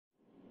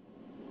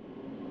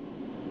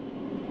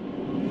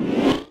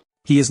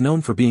He is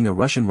known for being a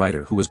Russian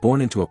writer who was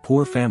born into a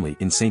poor family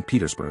in St.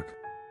 Petersburg.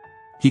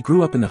 He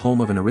grew up in the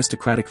home of an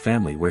aristocratic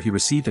family where he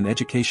received an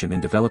education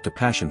and developed a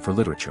passion for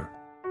literature.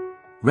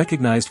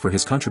 Recognized for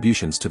his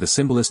contributions to the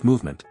symbolist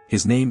movement,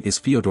 his name is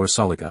Fyodor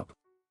Sologub.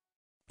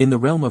 In the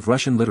realm of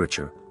Russian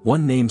literature,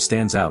 one name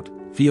stands out,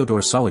 Fyodor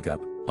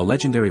Sologub, a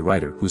legendary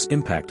writer whose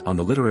impact on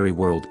the literary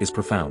world is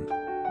profound.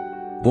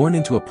 Born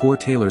into a poor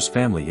tailor's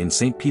family in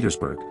St.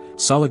 Petersburg,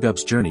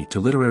 Sologub's journey to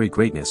literary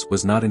greatness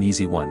was not an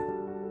easy one.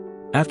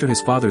 After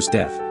his father's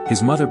death,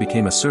 his mother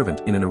became a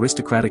servant in an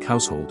aristocratic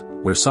household,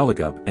 where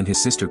Sologub and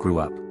his sister grew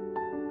up.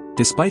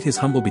 Despite his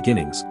humble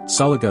beginnings,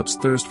 Sologub's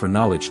thirst for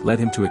knowledge led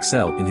him to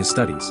excel in his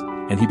studies,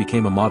 and he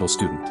became a model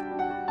student.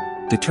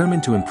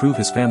 Determined to improve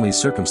his family's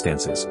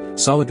circumstances,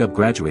 Sologub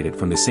graduated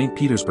from the St.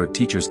 Petersburg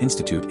Teachers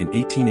Institute in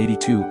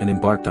 1882 and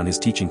embarked on his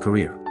teaching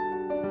career.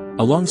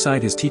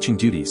 Alongside his teaching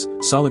duties,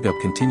 Sologub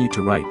continued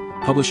to write,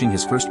 publishing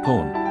his first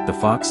poem, The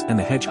Fox and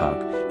the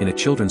Hedgehog, in a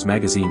children's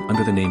magazine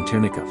under the name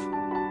Te-rnikov.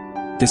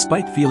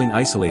 Despite feeling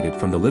isolated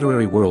from the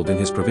literary world in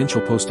his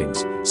provincial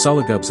postings,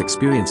 Sologub's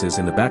experiences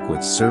in the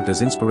backwoods served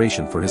as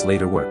inspiration for his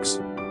later works.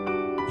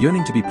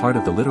 Yearning to be part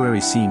of the literary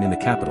scene in the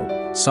capital,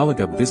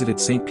 Sologub visited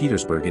St.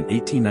 Petersburg in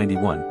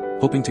 1891,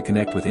 hoping to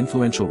connect with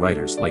influential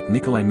writers like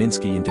Nikolai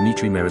Minsky and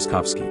Dmitry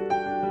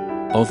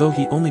Merezhkovsky. Although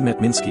he only met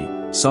Minsky,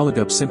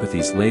 Sologub's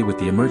sympathies lay with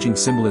the emerging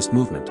symbolist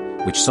movement,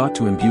 which sought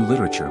to imbue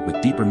literature with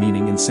deeper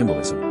meaning and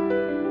symbolism.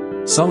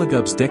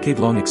 Sologub's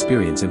decade-long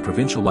experience in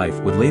provincial life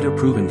would later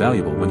prove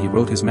invaluable when he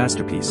wrote his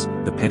masterpiece,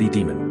 The Petty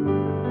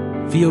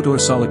Demon. Fyodor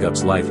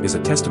Sologub's life is a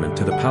testament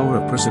to the power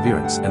of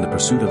perseverance and the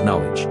pursuit of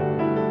knowledge.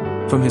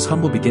 From his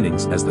humble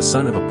beginnings as the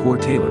son of a poor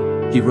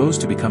tailor, he rose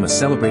to become a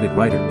celebrated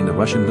writer in the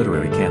Russian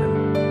literary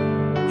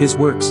canon. His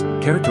works,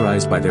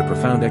 characterized by their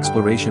profound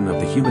exploration of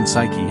the human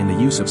psyche and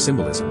the use of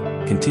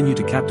symbolism, continue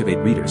to captivate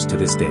readers to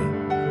this day.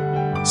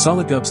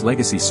 Sologub's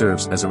legacy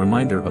serves as a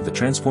reminder of the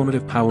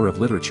transformative power of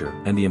literature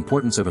and the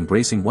importance of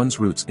embracing one's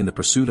roots in the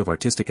pursuit of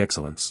artistic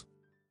excellence.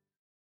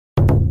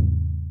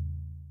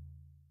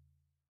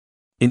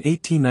 In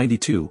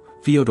 1892,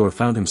 Fyodor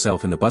found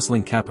himself in the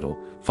bustling capital,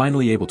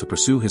 finally able to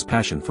pursue his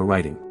passion for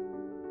writing.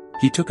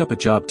 He took up a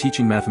job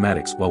teaching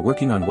mathematics while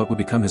working on what would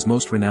become his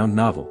most renowned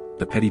novel,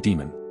 The Petty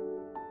Demon.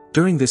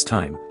 During this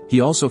time,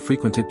 he also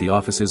frequented the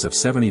offices of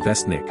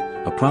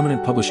VISLITERATURE, a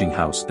prominent publishing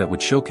house that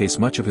would showcase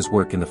much of his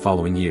work in the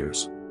following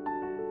years.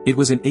 It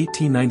was in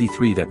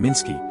 1893 that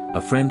Minsky,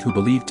 a friend who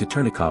believed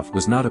Teternikov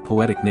was not a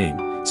poetic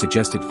name,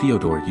 suggested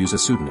Fyodor use a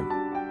pseudonym.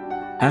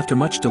 After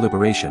much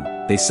deliberation,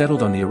 they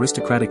settled on the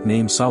aristocratic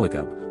name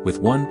Sologub, with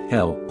one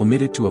L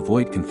omitted to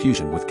avoid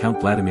confusion with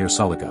Count Vladimir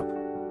Sologub.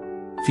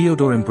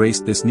 Fyodor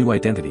embraced this new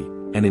identity,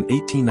 and in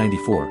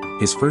 1894,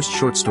 his first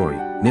short story,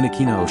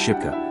 Ninakina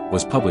Oshipka,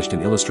 was published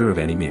in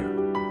Illustrative Mir.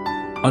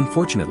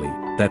 Unfortunately,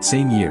 that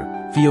same year,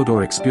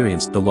 Fyodor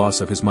experienced the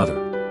loss of his mother.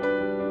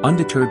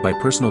 Undeterred by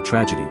personal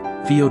tragedy,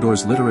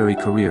 Fyodor's literary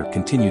career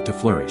continued to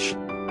flourish.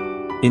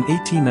 In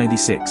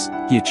 1896,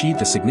 he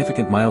achieved a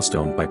significant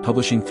milestone by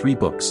publishing 3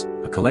 books,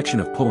 a collection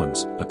of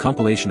poems, a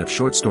compilation of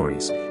short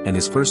stories, and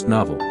his first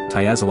novel,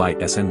 Tyazalai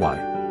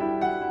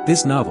Sny.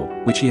 This novel,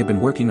 which he had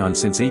been working on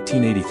since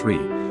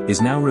 1883,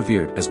 is now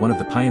revered as one of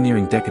the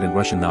pioneering decadent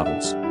Russian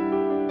novels.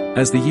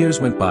 As the years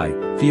went by,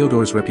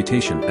 Fyodor's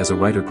reputation as a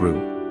writer grew.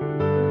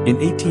 In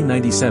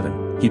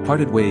 1897, he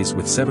parted ways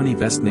with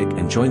VISLITERATURE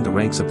and joined the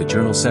ranks of the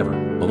journal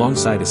Sever,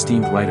 alongside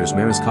esteemed writers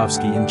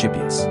Merezhkovsky and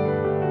Gypius.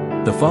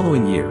 The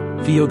following year,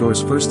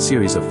 Fyodor's first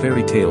series of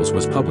fairy tales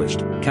was published,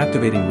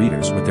 captivating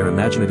readers with their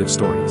imaginative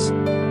stories.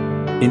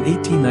 In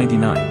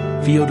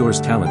 1899, Fyodor's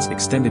talents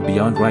extended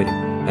beyond writing,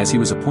 as he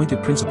was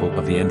appointed principal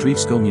of the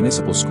Andreevsko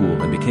Municipal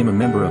School and became a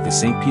member of the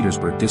St.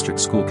 Petersburg District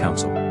School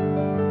Council.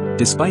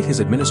 Despite his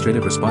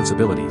administrative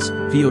responsibilities,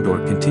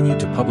 Fyodor continued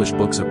to publish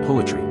books of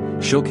poetry,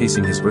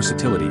 showcasing his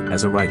versatility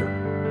as a writer.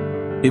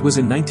 It was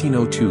in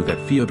 1902 that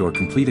Fyodor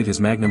completed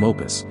his magnum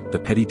opus, The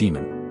Petty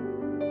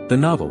Demon. The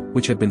novel,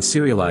 which had been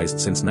serialized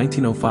since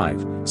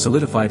 1905,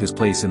 solidified his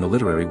place in the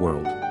literary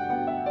world.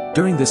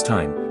 During this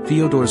time,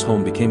 Fyodor's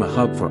home became a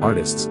hub for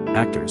artists,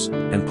 actors,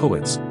 and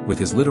poets, with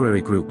his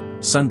literary group,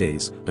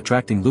 Sundays,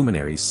 attracting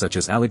luminaries such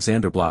as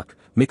Alexander Blok,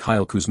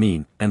 Mikhail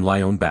Kuzmin, and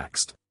Leon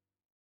Bakst.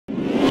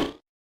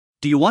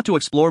 Do you want to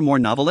explore more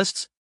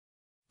novelists?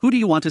 Who do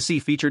you want to see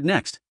featured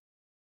next?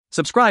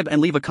 Subscribe and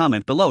leave a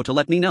comment below to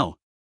let me know.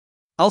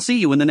 I'll see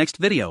you in the next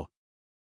video.